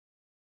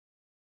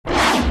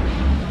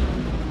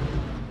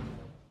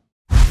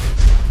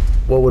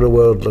what would a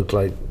world look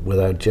like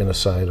without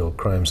genocide or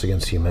crimes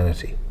against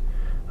humanity?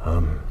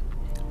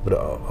 But it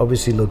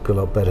obviously look a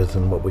lot better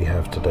than what we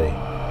have today.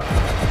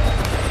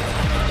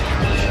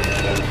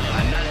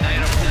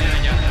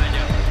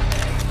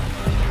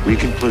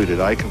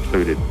 I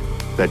concluded,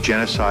 that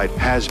genocide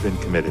has been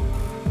committed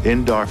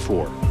in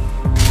Darfur.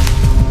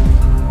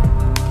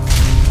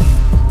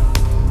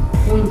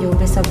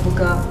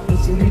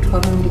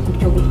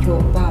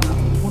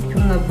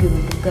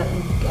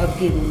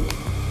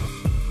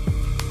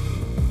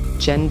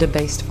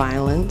 Gender-based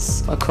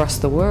violence across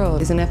the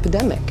world is an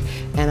epidemic,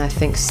 and I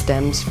think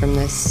stems from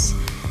this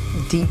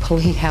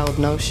deeply held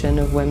notion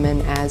of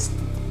women as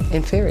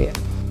inferior.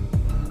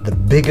 The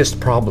biggest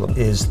problem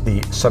is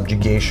the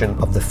subjugation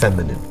of the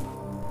feminine.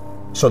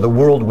 So the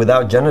world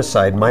without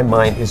genocide, in my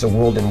mind, is a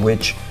world in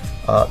which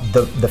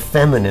the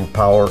feminine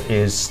power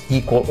is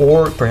equal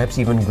or perhaps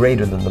even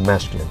greater than the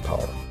masculine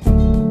power.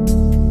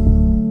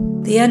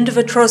 The End of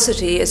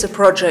Atrocity is a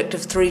project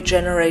of 3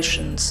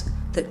 generations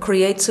that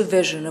creates a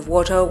vision of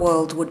what our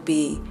world would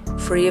be,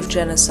 free of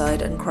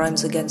genocide and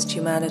crimes against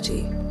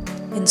humanity.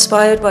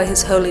 Inspired by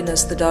His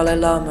Holiness the Dalai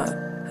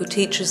Lama, who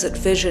teaches that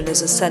vision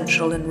is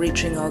essential in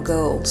reaching our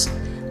goals,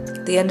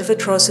 The End of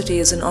Atrocity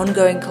is an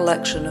ongoing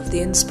collection of the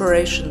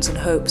inspirations and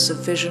hopes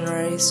of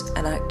visionaries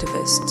and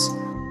activists.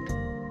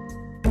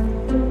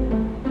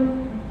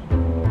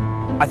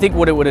 I think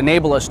what it would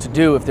enable us to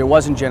do if there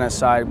wasn't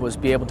genocide was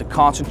be able to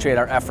concentrate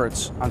our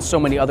efforts on so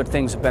many other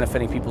things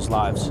benefiting people's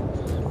lives.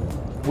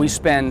 We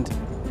spend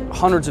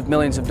hundreds of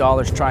millions of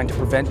dollars trying to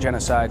prevent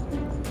genocide,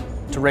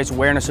 to raise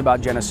awareness about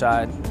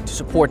genocide, to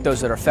support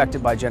those that are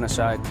affected by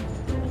genocide.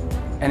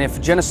 And if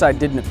genocide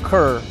didn't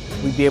occur,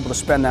 we'd be able to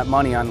spend that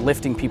money on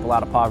lifting people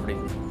out of poverty.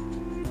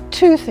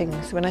 2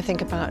 things when I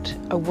think about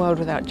a world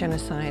without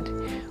genocide.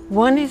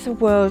 One is a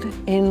world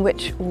in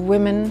which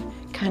women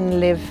can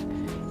live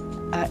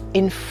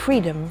in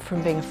freedom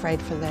from being afraid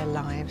for their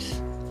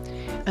lives.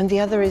 And the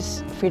other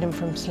is freedom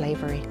from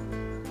slavery.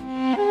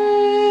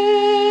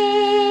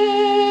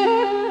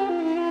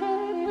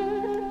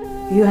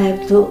 You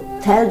have to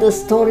tell the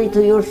story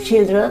to your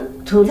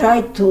children to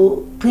try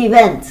to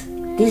prevent.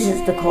 This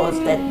is the cause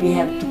that we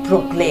have to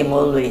proclaim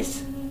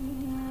always.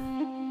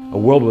 A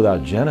world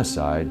without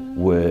genocide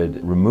would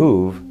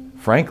remove,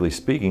 frankly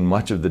speaking,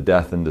 much of the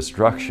death and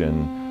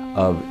destruction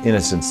of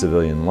innocent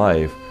civilian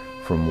life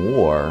from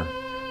war.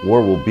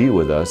 War will be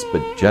with us,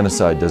 but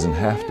genocide doesn't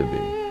have to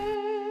be.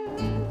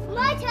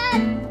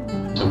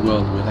 A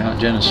world without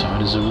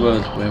genocide is a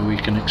world where we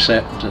can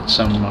accept that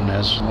someone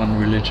has one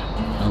religion,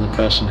 another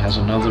person has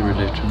another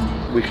religion.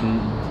 We can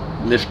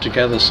live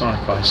together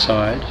side by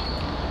side,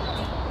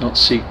 not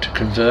seek to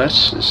convert.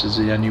 This is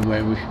the only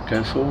way we can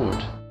go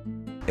forward.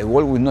 A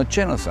world with no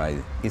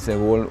genocide is a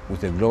world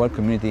with a global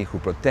community who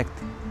protect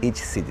each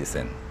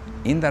citizen,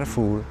 in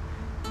Darfur,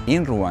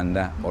 in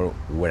Rwanda, or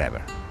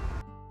wherever.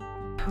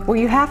 Well,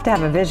 you have to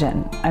have a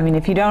vision. I mean,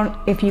 if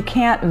you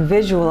can't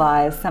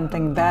visualize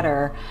something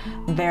better,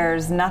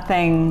 there's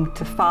nothing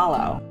to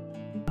follow.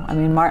 I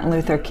mean, Martin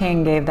Luther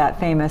King gave that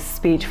famous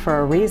speech for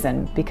a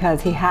reason,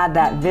 because he had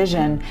that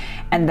vision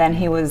and then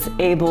he was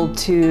able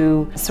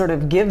to sort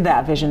of give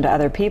that vision to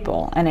other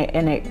people, and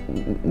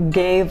it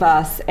gave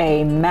us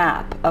a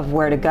map of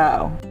where to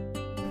go.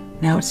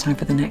 Now it's time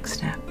for the next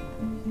step.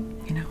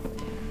 You know,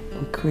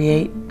 we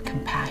create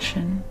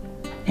compassion,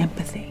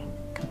 empathy,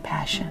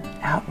 compassion,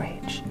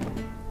 outrage.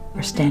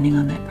 We're standing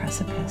on that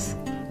precipice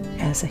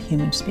as a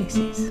human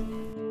species.